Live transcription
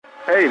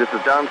Hey, this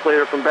is Don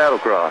Slater from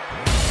Battlecross,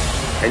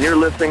 and you're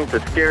listening to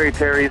Scary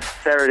Terry's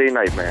Saturday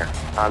Nightmare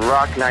on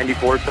Rock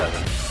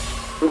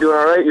 94.7. You doing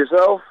all right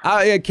yourself?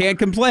 I can't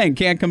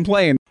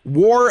complain.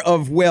 War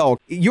of Will,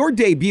 your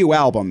debut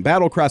album,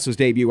 Battlecross's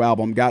debut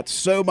album, got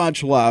so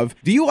much love.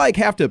 Do you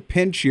have to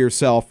pinch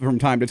yourself from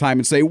time to time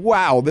and say,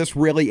 wow, this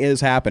really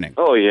is happening?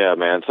 Oh yeah,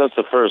 man. Since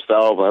the first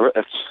album,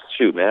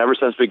 ever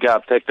since we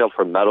got picked up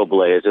for Metal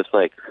Blade, it's just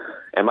like,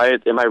 am I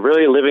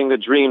really living the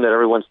dream that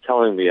everyone's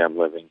telling me I'm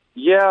living?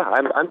 Yeah,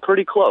 I'm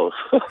pretty close.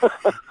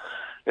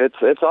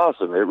 It's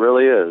awesome. It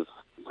really is.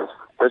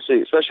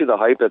 Especially the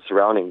hype that's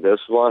surrounding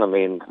this one. I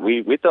mean,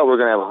 we thought we were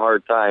going to have a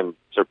hard time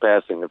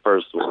surpassing the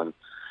first one.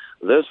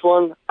 This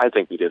one, I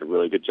think we did a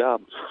really good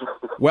job.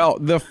 Well,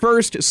 the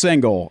first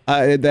single,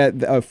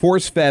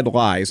 Force-Fed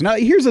Lies. Now,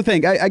 here's the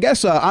thing. I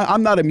guess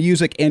I'm not a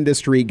music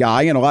industry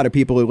guy, and a lot of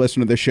people who listen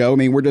to the show, I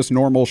mean, we're just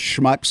normal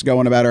schmucks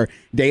going about our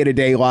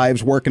day-to-day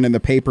lives, working in the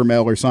paper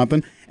mill or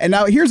something. And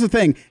now, here's the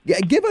thing.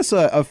 Give us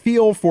a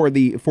feel for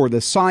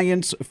the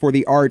science, for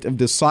the art of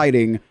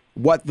deciding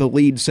what the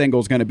lead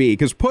single is going to be.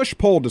 Because Push,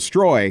 Pull,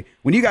 Destroy,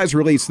 when you guys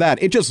released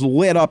that, it just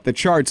lit up the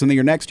charts, and then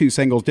your next two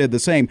singles did the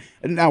same.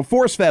 Now,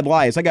 Force-Fed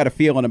Lies, I got a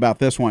feeling about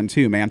this one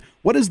too, man.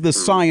 What is the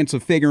science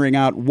of figuring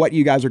out what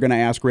you guys are going to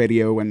ask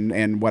radio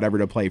and whatever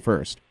to play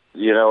first?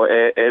 You know,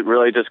 it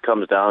really just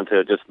comes down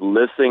to just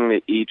listening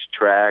to each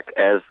track.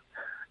 As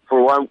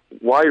for one,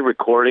 while you're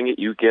recording it,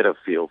 you get a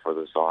feel for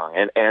the song.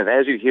 And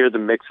as you hear the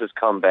mixes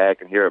come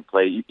back and hear it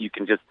play, you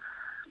can just...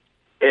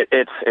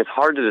 It's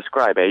hard to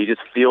describe. You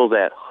just feel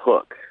that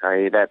hook.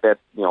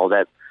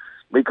 That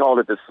we called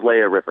it the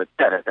Slayer riff,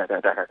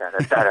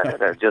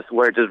 just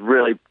where it just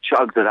really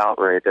chugs it out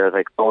right there. It's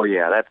like, oh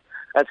yeah,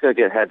 that's gonna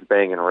get heads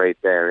banging right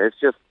there. It's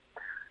just,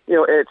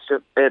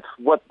 it's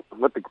what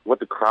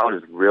the crowd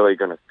is really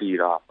gonna feed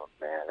off of,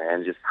 man,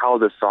 and just how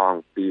the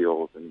song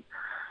feels, and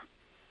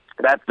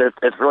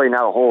it's really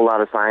not a whole lot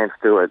of science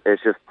to it.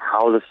 It's just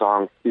how the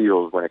song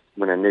feels when it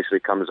initially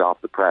comes off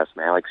the press,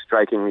 man. Like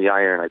striking the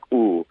iron, like,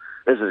 ooh,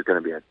 this is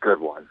going to be a good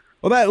one.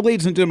 Well, that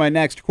leads into my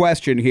next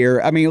question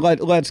here. I mean,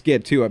 let's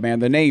get to it, man.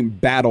 The name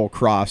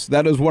Battlecross,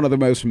 that is one of the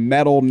most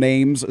metal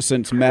names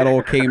since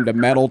metal came to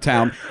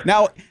Metaltown.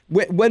 Now,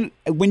 when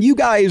you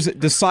guys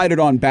decided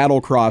on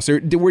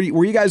Battlecross,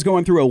 were you guys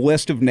going through a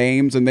list of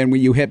names, and then when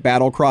you hit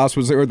Battlecross,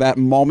 was there that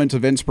moment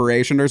of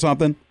inspiration or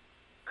something?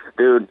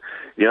 Dude,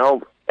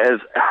 as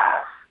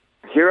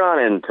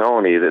Huron and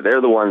Tony, they're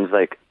the ones,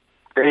 like,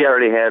 they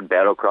already had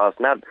Battlecross.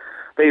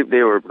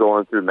 They were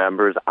going through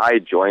members. I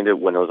joined it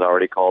when it was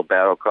already called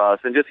Battlecross,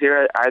 and just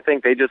here, I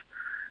think they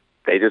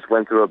just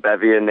went through a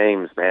bevy of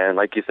names, man.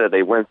 Like you said,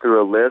 they went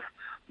through a list,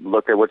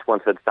 looked at which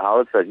one said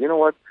solid, said, you know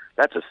what,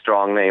 that's a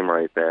strong name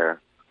right there,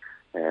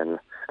 and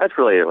that's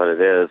really what it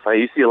is.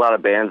 You see a lot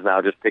of bands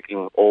now just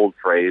picking old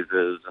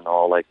phrases and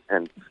all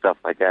and stuff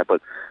like that,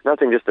 but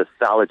nothing just a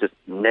solid just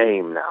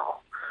name now.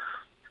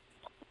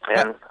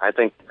 And I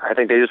think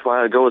they just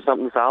wanted to go with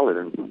something solid,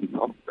 and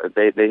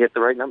they hit the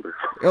right number.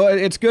 Well,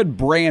 it's good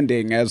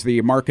branding, as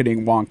the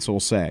marketing wonks will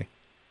say.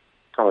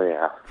 Oh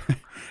yeah.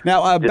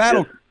 Now,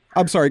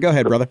 I'm sorry. Go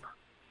ahead, brother.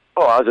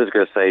 Oh, I was just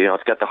gonna say,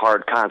 it's got the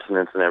hard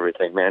consonants and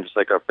everything, man, just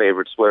like our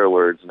favorite swear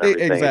words and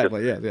everything.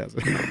 Exactly. Yes.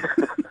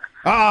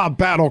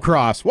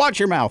 Battlecross. Watch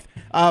your mouth.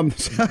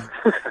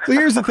 So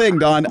here's the thing,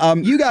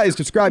 Don. You guys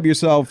describe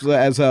yourselves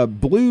as a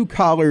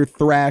blue-collar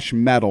thrash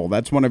metal.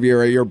 That's one of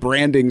your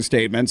branding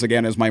statements,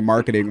 again, as my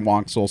marketing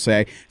wonks will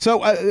say. So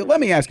let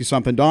me ask you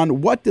something,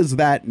 Don. What does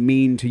that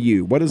mean to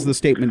you? What does the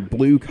statement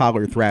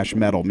blue-collar thrash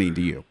metal mean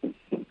to you?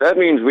 That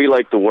means we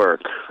like to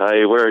work.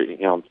 We're,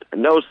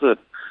 nose to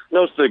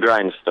the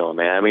grindstone,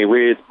 man. I mean,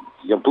 we,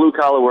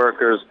 blue-collar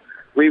workers,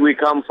 we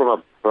come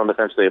from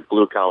essentially a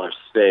blue-collar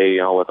state,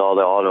 with all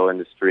the auto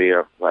industry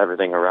or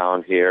everything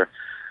around here.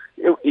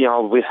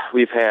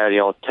 We've had,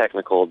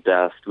 technical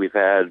death. We've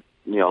had,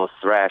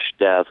 thrash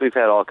death. We've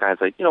had all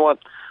kinds of,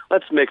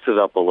 let's mix it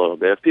up a little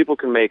bit. If people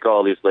can make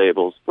all these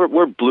labels,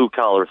 we're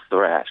blue-collar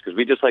thrash, because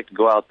we just like to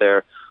go out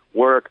there,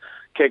 work,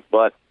 kick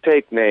butt,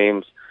 take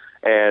names,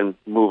 and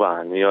move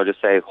on.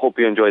 Just say, hope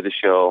you enjoyed the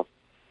show.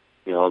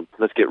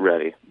 Let's get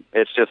ready.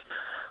 It's just...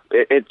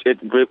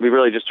 we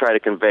really just try to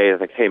convey,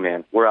 like, hey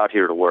man, we're out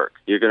here to work.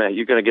 You're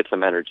gonna get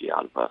some energy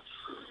out of us.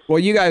 Well,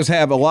 you guys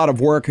have a lot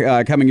of work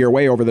coming your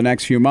way over the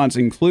next few months,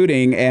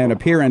 including an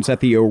appearance at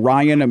the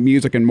Orion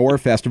Music and More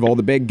Festival,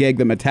 the big gig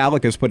that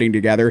Metallica is putting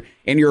together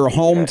in your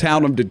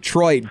hometown of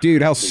Detroit.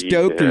 Dude, how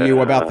stoked are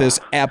you about this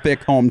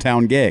epic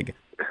hometown gig?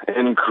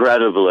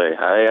 Incredibly.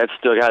 I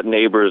still got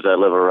neighbors that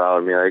live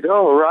around me, like,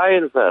 oh,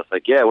 Orion Fest.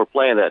 Like, yeah, we're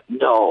playing that.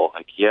 No,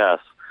 like, yes.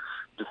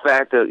 The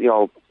fact that,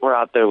 we're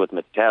out there with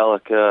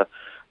Metallica,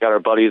 got our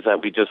buddies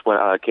that we just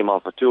came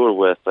off a tour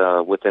with,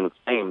 within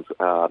Flames,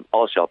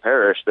 All Shall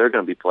Perish. They're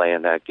going to be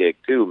playing that gig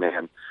too,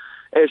 man.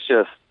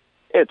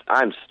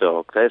 I'm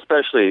stoked.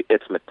 Especially,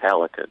 it's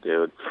Metallica,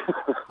 dude.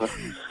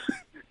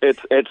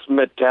 It's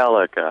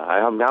Metallica.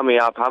 How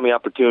many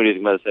opportunities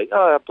am I going to say,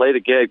 I played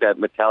a gig that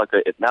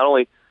Metallica, not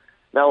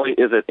only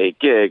is it a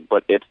gig,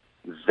 but it's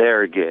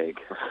their gig.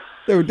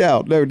 No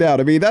doubt, no doubt.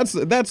 I mean, that's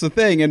the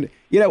thing. And,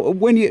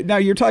 when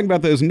you're talking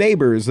about those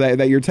neighbors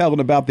that you're telling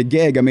about the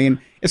gig, I mean,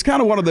 it's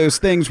kind of one of those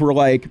things where,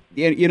 like,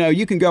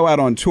 you can go out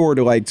on tour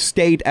to, like,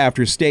 state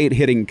after state,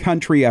 hitting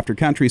country after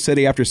country,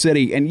 city after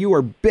city, and you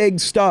are big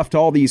stuff to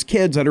all these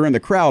kids that are in the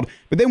crowd.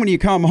 But then when you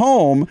come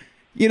home,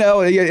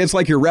 it's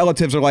like your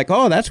relatives are like,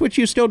 oh, that's what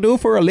you still do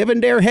for a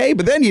living there? Hey,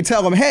 but then you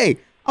tell them, hey,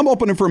 I'm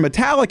opening for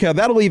Metallica.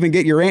 That'll even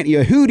get your Aunt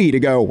Yehudi to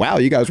go, wow,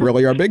 you guys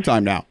really are big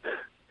time now.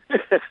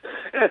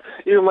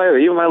 even my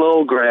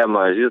little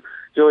grandma,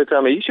 she always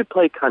tell me, you should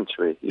play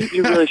country.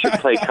 You really should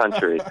play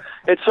country.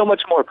 It's so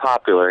much more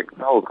popular.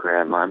 No,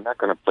 Grandma, I'm not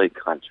going to play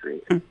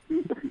country.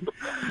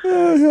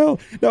 Hell.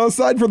 Now,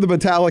 aside from the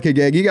Metallica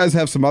gig, you guys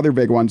have some other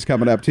big ones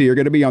coming up, too. You're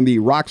going to be on the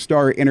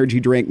Rockstar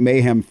Energy Drink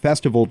Mayhem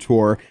Festival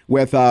Tour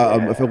with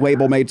a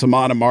label mates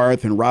Amon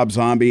Amarth and Rob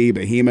Zombie,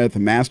 Behemoth,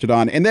 and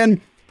Mastodon. And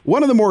then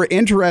one of the more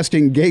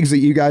interesting gigs that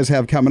you guys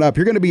have coming up,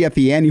 you're going to be at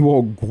the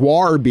annual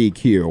GWAR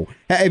BQ.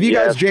 Have you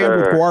guys jammed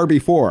with GWAR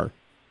before?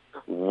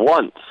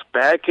 Once.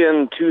 Back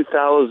in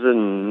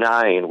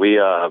 2009, we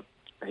played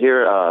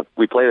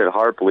at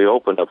Harpo. We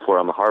opened up for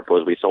them.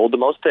 Harpo's. We sold the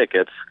most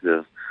tickets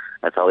because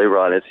that's how they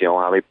run it.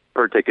 How many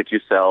per ticket you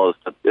sell is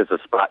the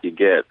spot you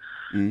get.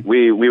 Mm.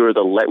 We were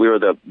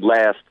the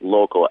last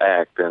local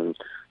act, and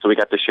so we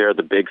got to share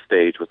the big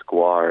stage with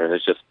GWAR, and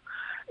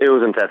it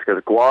was intense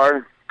because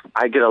GWAR,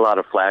 I get a lot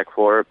of flack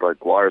for it, but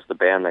GWAR is the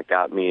band that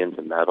got me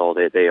into metal.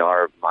 They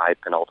are my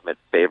penultimate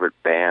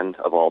favorite band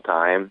of all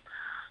time.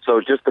 So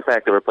just the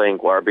fact that we're playing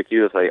GWAR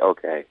BQ is like,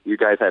 okay, you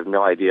guys have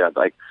no idea.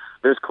 Like,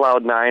 there's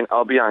Cloud 9,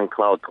 I'll be on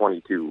Cloud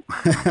 22.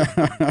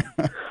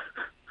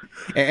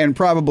 And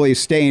probably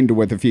stained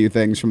with a few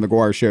things from the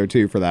GWAR show,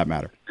 too, for that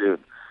matter.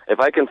 Dude, if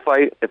I can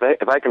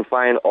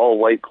find all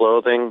white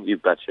clothing, you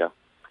betcha.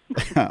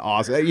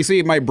 Awesome. You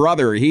see, my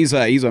brother, he's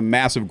a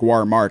massive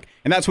GWAR mark,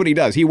 and that's what he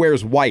does. He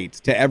wears white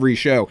to every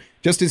show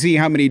just to see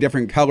how many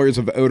different colors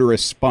of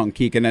odorous spunk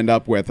he can end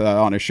up with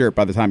on a shirt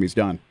by the time he's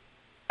done.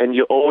 And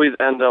you always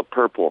end up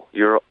purple.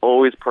 You're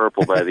always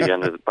purple by the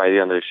end of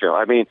the show.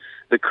 I mean,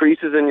 the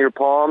creases in your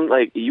palm,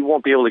 like, you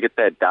won't be able to get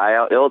that dye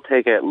out. It'll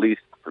take at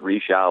least 3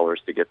 showers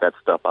to get that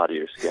stuff out of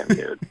your skin,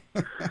 dude.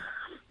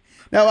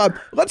 Now,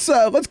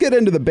 let's get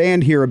into the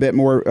band here a bit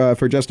more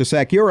for just a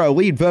sec. You're a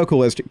lead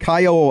vocalist,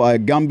 Kyle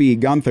Gumby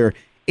Gunther.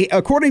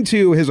 According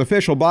to his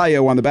official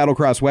bio on the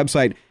Battlecross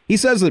website, he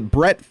says that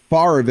Brett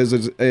Favre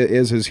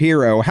is his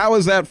hero. How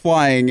is that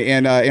flying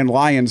in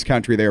Lions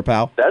country there,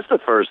 pal? That's the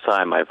first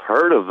time I've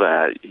heard of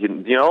that.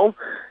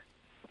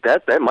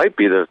 That might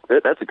be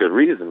that's a good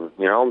reason.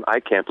 I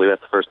can't believe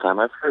that's the first time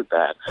I've heard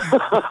that.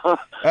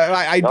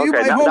 I do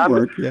my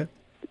homework. Yeah.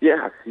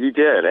 Yeah, you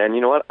did. And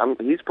you know what?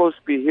 He's supposed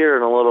to be here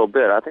in a little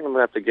bit. I think I'm going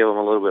to have to give him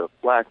a little bit of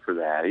flack for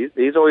that.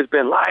 He's always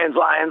been Lions.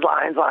 I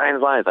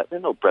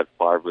didn't know Brett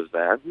Favre was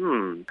that.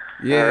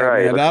 Yeah,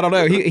 right. Man, I don't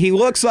know. He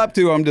looks up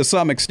to him to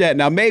some extent.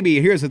 Now, maybe,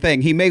 here's the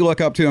thing. He may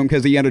look up to him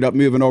because he ended up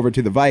moving over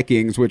to the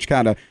Vikings, which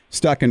kind of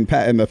stuck in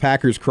the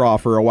Packers' craw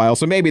for a while.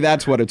 So maybe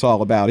that's what it's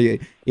all about.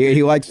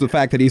 He likes the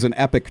fact that he's an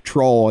epic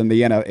troll in the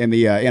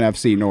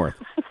NFC North.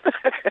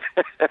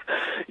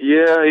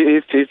 Yeah,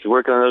 he's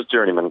working on his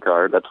journeyman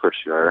card, that's for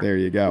sure. There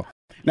you go.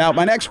 Now,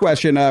 my next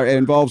question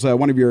involves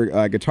one of your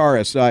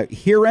guitarists,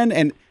 Huron.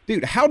 And,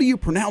 dude, how do you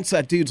pronounce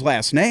that dude's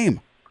last name?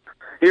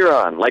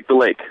 Huron, like the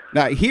lake.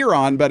 Now,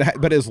 Huron,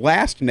 but his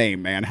last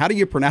name, man, how do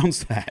you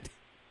pronounce that?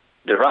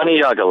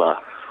 Durrani Yagala.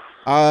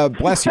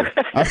 Bless you.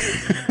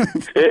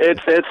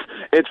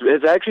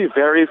 It's actually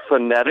very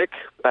phonetic,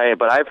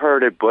 but I've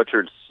heard it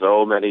butchered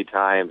so many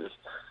times.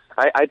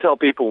 I tell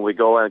people when we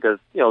go in, because,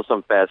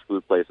 some fast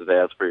food places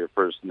ask for your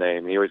first name,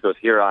 and he always goes,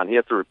 Huron. He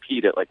has to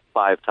repeat it like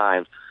 5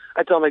 times.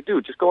 I tell him, like,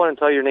 dude, just go in and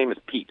tell your name is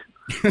Pete,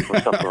 or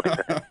something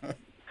like that.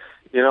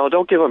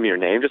 Don't give him your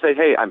name. Just say,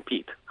 hey, I'm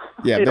Pete.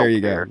 Yeah, there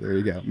you go. There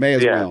you go. May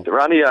as well.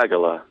 Durrani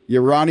Yagala.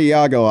 Durrani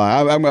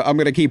Yagala. I'm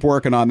going to keep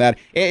working on that.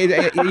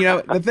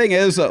 The thing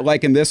is,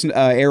 like in this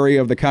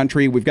area of the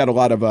country, we've got a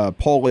lot of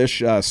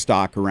Polish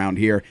stock around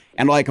here,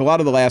 and like a lot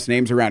of the last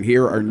names around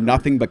here are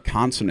nothing but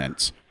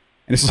consonants.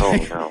 And it's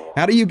like,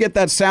 how do you get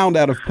that sound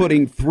out of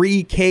putting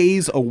 3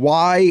 Ks, a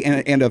Y,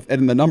 and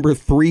the number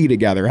 3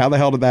 together? How the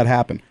hell did that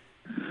happen?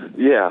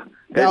 Yeah.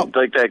 Now,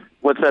 like that,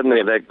 what's that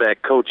name?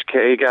 That Coach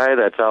K guy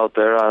that's out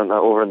there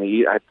over in the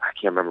East. I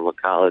can't remember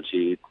what college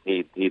he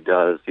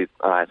does.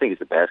 I think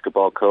he's a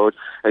basketball coach.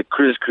 Like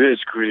Chris.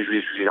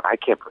 I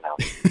can't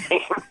pronounce his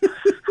name.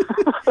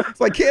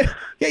 It's like, can't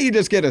you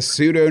just get a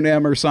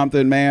pseudonym or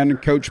something, man?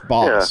 Coach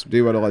Boss. Yeah.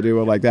 Do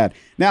it like that.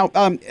 Now,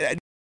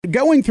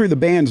 going through the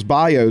band's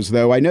bios,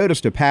 though, I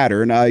noticed a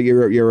pattern.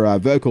 Your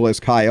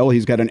vocalist, Kyle,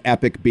 he's got an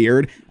epic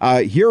beard.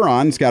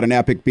 Huron's got an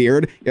epic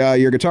beard.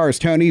 Your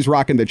guitarist, Tony's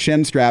rocking the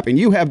chin strap. And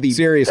you have the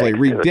seriously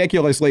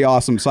ridiculously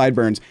awesome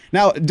sideburns.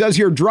 Now, does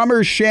your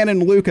drummer,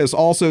 Shannon Lucas,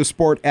 also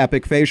sport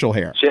epic facial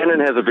hair? Shannon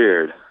has a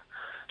beard.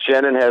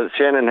 Shannon has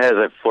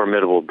a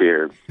formidable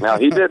beard. Now,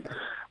 he did...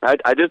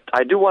 I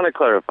do want to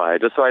clarify,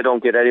 just so I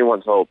don't get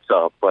anyone's hopes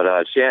up,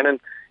 but Shannon...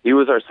 He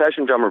was our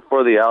session drummer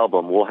for the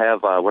album. We're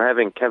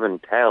having Kevin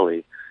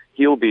Talley.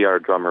 he'll be our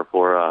drummer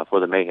for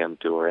the Mayhem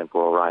tour and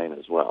for Orion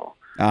as well.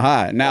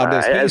 Aha. Now,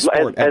 does he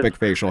sport epic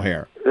facial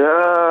hair?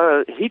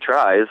 He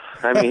tries.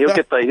 I mean, he'll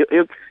get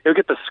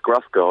the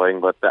scruff going,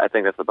 but I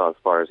think that's about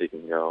as far as he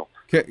can go.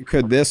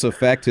 Could this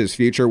affect his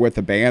future with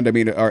the band? I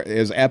mean,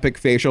 is epic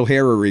facial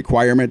hair a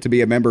requirement to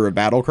be a member of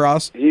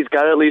Battlecross? He's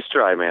got to at least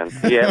try, man.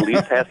 He at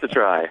least has to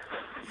try.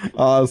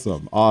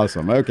 Awesome.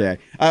 Okay.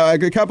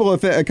 A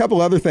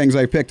couple other things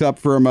I picked up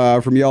from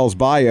y'all's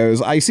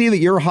bios. I see that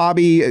your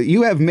hobby.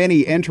 You have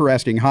many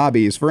interesting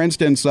hobbies. For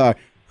instance,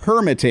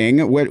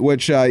 hermiting,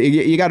 which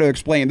you got to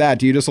explain that.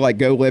 Do you just like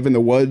go live in the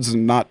woods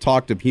and not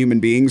talk to human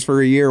beings for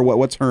a year?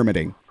 What's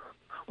hermiting?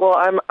 Well,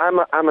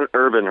 I'm an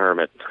urban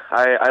hermit.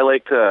 I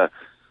like to,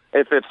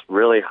 if it's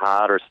really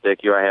hot or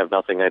sticky or I have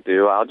nothing to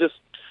do, I'll just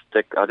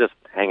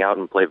hang out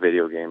and play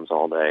video games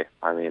all day.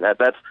 I mean,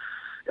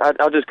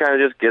 I'll just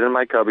kind of just get in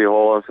my cubby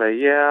hole and say,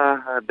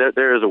 yeah,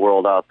 there is a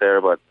world out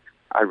there, but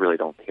I really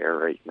don't care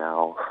right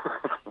now.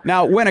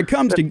 Now, when it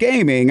comes to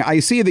gaming, I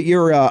see that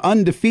you're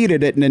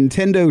undefeated at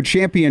Nintendo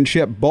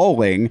Championship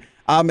Bowling.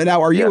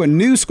 Now, are you a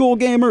new school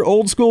gamer,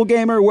 old school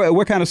gamer?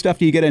 What kind of stuff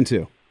do you get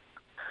into?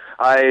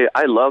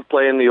 I love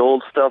playing the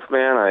old stuff,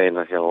 man.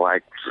 I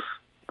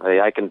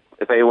can,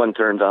 if anyone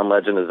turns on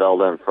Legend of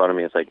Zelda in front of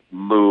me, it's like,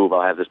 move,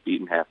 I'll have this beat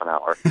in half an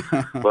hour.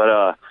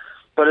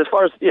 But as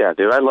far as, yeah,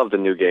 dude, I love the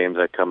new games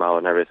that come out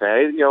and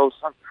everything.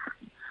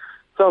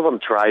 Some of them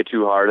try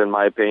too hard, in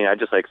my opinion. I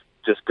just like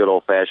good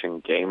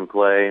old-fashioned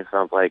gameplay.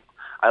 So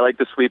I like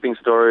the sweeping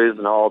stories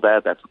and all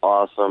that. That's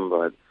awesome,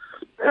 but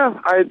yeah,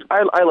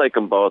 I like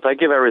them both. I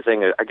give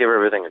everything a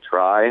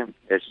try.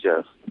 It's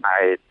just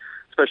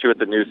especially with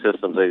the new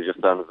systems they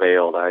just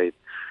unveiled.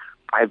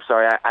 I'm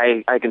sorry,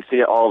 I can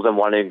see all of them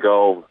wanting to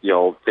go.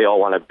 They all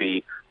want to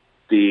be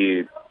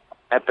the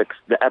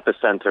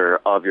epicenter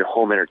of your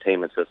home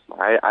entertainment system.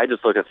 I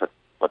just look at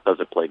what does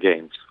it play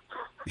games.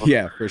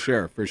 Yeah, for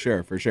sure.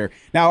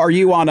 Now, are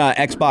you on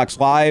Xbox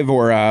Live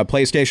or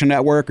PlayStation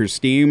Network or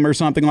Steam or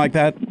something like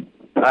that?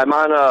 I'm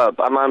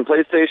on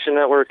PlayStation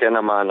Network and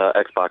I'm on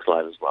Xbox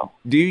Live as well.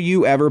 Do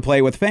you ever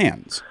play with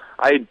fans?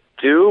 I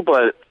do,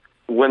 but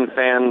when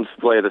fans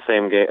play the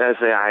same game,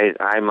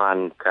 I'm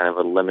on kind of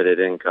a limited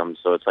income,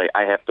 so it's like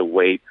I have to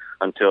wait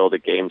until the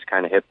games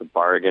kind of hit the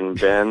bargain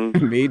bin.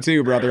 Me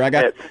too, brother. I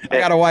got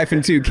a wife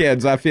and 2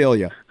 kids. I feel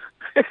you.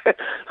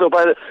 So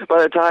by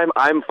the time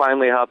I'm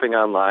finally hopping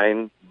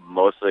online,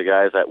 most of the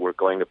guys that were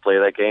going to play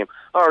that game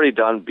already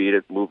done, beat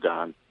it, moved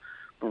on.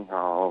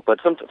 No, but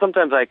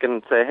sometimes I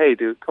can say, hey,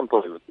 dude, come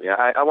play with me.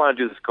 I want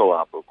to do this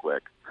co-op real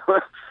quick.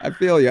 I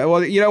feel you.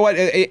 Well, you know what?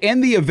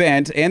 In the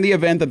event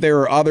that there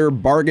are other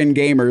bargain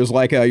gamers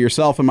like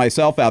yourself and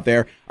myself out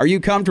there, are you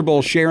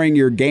comfortable sharing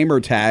your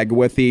gamer tag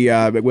with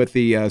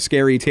the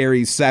Scary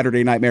Terry's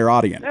Saturday Nightmare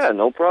audience? Yeah,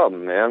 no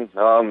problem, man.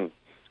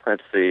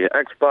 Let's see.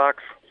 Xbox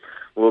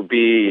will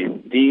be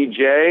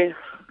DJ,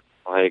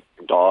 like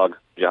dog,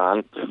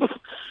 John,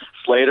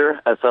 Slater,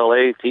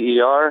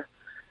 Slater,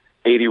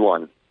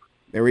 81.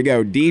 There we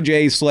go,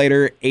 DJ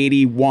Slater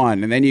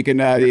 81, and then you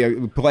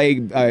can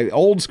play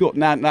old school,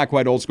 not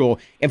quite old school.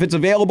 If it's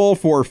available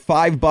for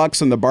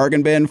 $5 in the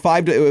bargain bin,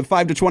 $5 to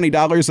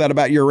 $20. Is that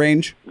about your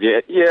range?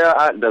 Yeah.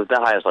 The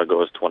highest I'll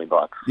go is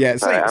 $20. Yeah,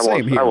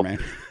 same here, man.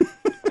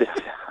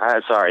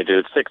 Sorry,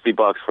 dude,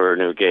 $60 for a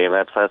new game.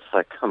 That's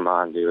like, come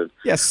on, dude.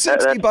 Yeah,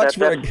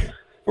 $60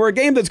 for a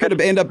game that's going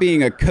to end up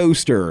being a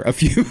coaster a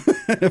few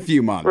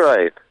months.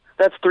 Right.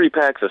 That's 3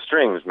 packs of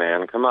strings,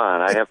 man. Come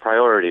on, I have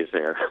priorities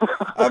here.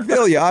 I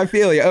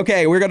feel you.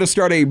 Okay, we're going to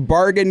start a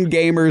Bargain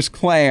Gamers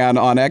clan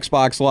on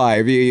Xbox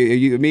Live.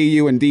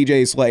 You and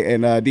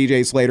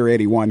DJ Slater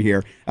 81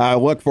 here.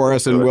 Look for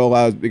us, and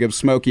we'll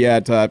smoke you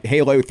at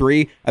Halo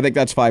 3. I think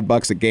that's $5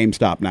 at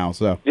GameStop now.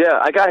 So yeah,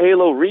 I got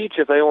Halo Reach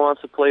if anyone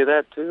wants to play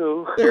that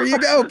too. There you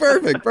go.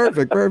 Perfect.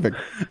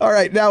 All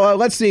right, now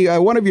let's see.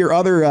 One of your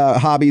other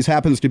hobbies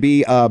happens to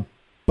be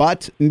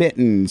butt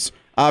mittens.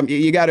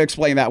 You got to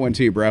explain that one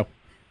too, bro.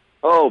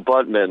 Oh,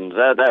 butt mittens.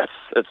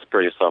 It's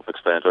pretty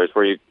self-explanatory. It's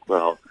where you,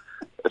 well,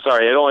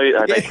 sorry,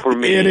 I think for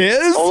me. It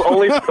is?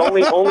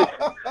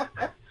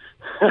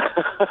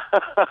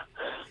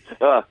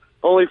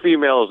 Only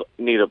females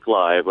need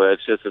apply, but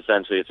it's just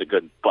essentially it's a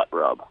good butt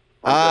rub.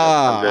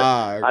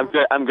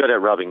 I'm good at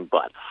rubbing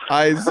butts.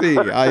 I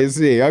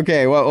see.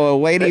 Okay,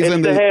 well ladies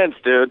it's the hands,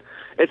 dude.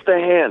 It's the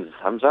hands.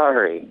 I'm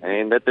sorry. I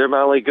mean, they're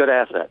my only good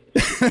asset.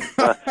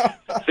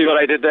 See what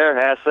I did there?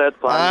 Asset.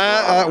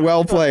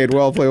 Well played.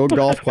 We'll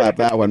golf clap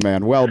that one,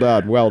 man. Well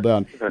done.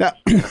 Now,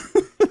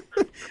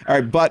 all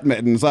right, butt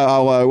mittens.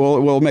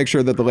 We'll make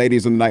sure that the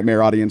ladies in the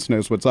Nightmare audience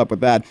knows what's up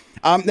with that.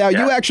 Now,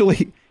 you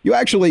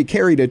actually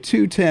carried a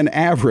 210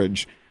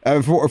 average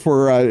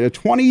for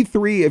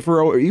 23.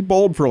 You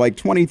bowled for like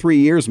 23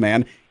 years,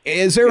 man.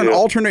 Is there an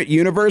alternate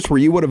universe where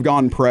you would have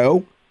gone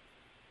pro?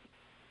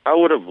 I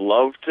would have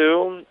loved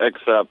to,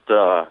 except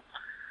I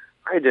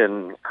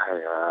didn't.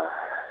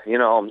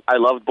 I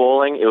loved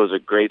bowling. It was a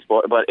great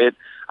sport, but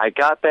I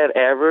got that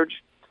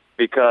average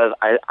because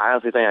I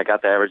honestly think I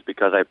got the average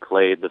because I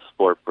played the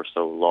sport for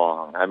so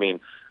long. I mean,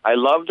 I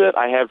loved it.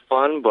 I had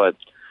fun, but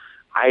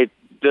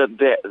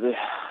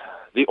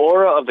the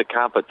aura of the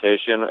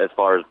competition as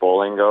far as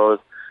bowling goes,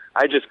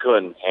 I just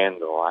couldn't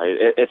handle.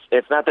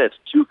 It's not that it's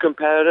too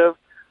competitive.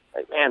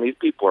 Like, man, these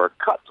people are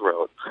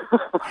cutthroat.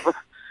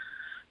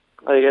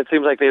 Like, it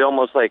seems like they'd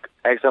almost like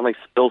accidentally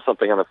spill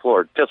something on the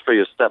floor just for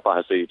you to step on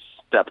it, so you'd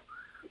step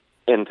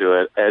into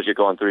it as you're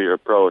going through your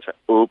approach.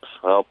 Oops,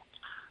 well,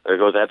 there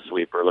goes that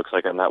sweeper. Looks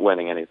like I'm not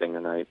winning anything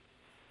tonight.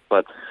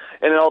 But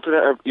in an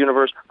alternate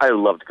universe, I would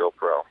love to go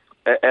pro.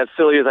 As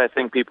silly as I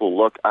think people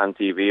look on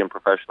TV in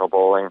professional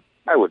bowling,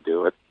 I would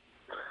do it.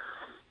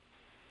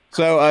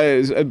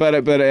 So, but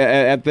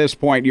at this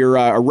point, you're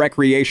a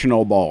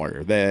recreational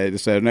bowler.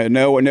 So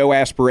no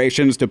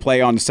aspirations to play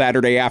on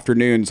Saturday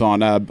afternoons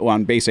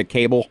on basic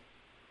cable.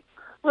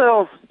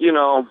 Well, you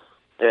know,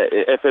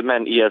 if it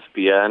meant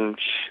ESPN,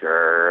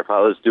 sure. If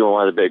I was doing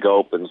one of the big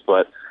opens,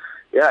 but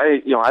yeah,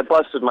 I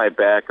busted my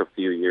back a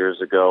few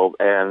years ago,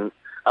 and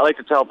I like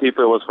to tell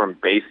people it was from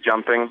base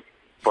jumping,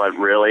 but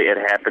really it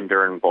happened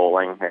during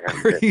bowling.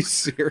 And Are you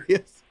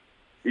serious?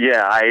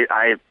 Yeah,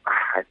 I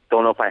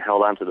don't know if I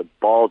held onto the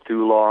ball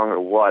too long or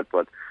what,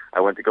 but I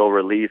went to go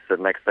release,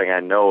 and next thing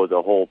I know,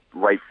 the whole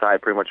right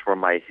side, pretty much from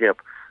my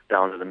hip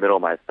down to the middle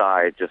of my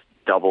thigh, just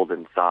doubled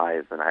in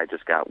size, and I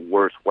just got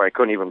worse, where I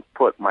couldn't even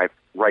put my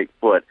right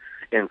foot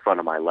in front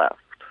of my left.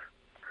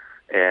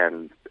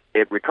 And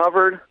it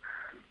recovered.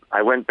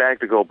 I went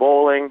back to go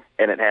bowling,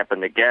 and it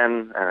happened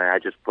again, and I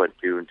just put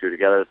two and two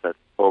together and said,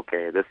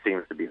 okay, this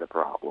seems to be the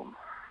problem.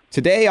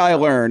 Today I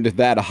learned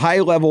that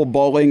high-level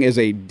bowling is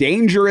a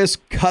dangerous,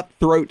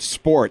 cutthroat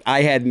sport.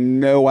 I had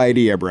no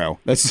idea, bro.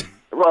 That's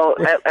well,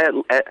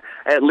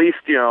 at least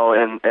just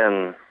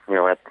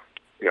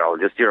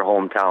your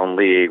hometown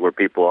league where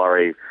people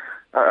are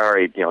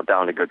already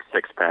down a good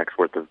 6-packs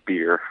worth of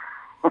beer.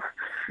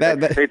 They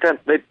tend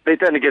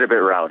to get a bit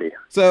rowdy.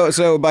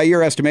 So by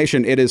your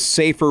estimation, it is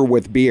safer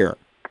with beer.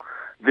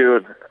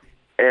 Dude,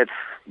 it's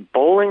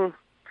bowling.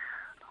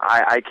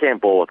 I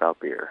can't bowl without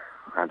beer.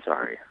 I'm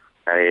sorry.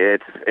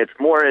 It's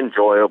more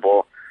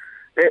enjoyable.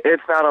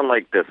 It's not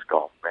unlike disc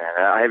golf, man.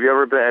 Have you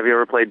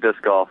ever played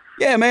disc golf?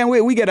 Yeah, man.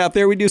 We get out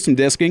there. We do some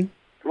disking.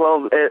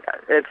 Well,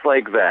 it's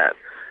like that.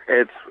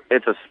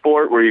 It's a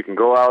sport where you can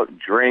go out,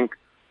 drink,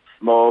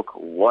 smoke,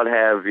 what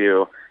have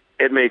you.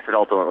 It makes it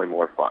ultimately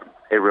more fun.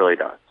 It really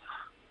does.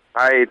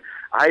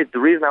 The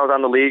reason I was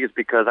on the league is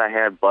because I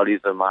had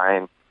buddies of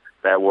mine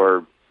that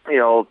were,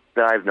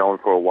 that I've known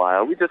for a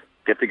while. We just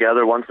get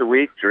together once a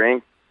week,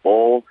 drink,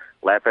 bowl,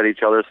 laugh at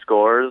each other's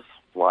scores,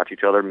 watch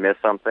each other miss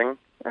something.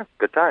 Yeah,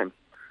 good time.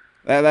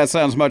 That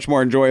sounds much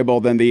more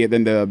enjoyable than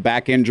the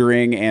back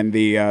injuring and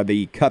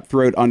the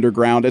cutthroat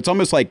underground. It's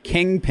almost like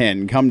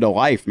Kingpin come to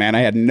life, man. I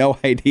had no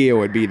idea it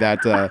would be that.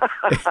 I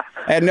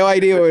had no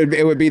idea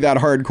it would be that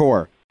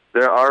hardcore.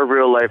 There are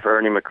real-life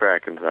Ernie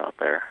McCrackens out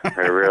there.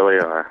 There really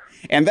are.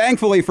 And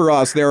thankfully for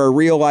us, there are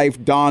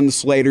real-life Don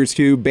Slaters,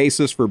 too,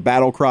 bassists for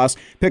Battlecross.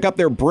 Pick up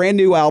their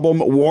brand-new album,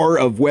 War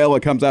of Will.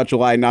 It comes out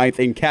July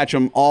 9th, and catch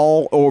them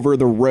all over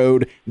the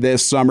road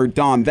this summer.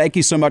 Don, thank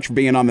you so much for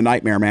being on The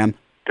Nightmare, man.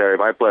 Terry,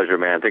 my pleasure,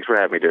 man. Thanks for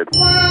having me, dude.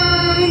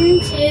 1,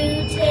 2,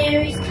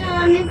 Terry's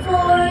coming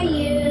for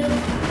you.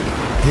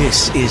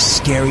 This is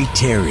Scary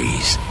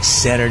Terry's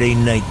Saturday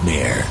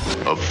Nightmare.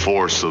 A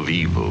force of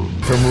evil.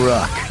 From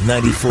Rock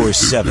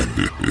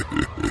 94.7.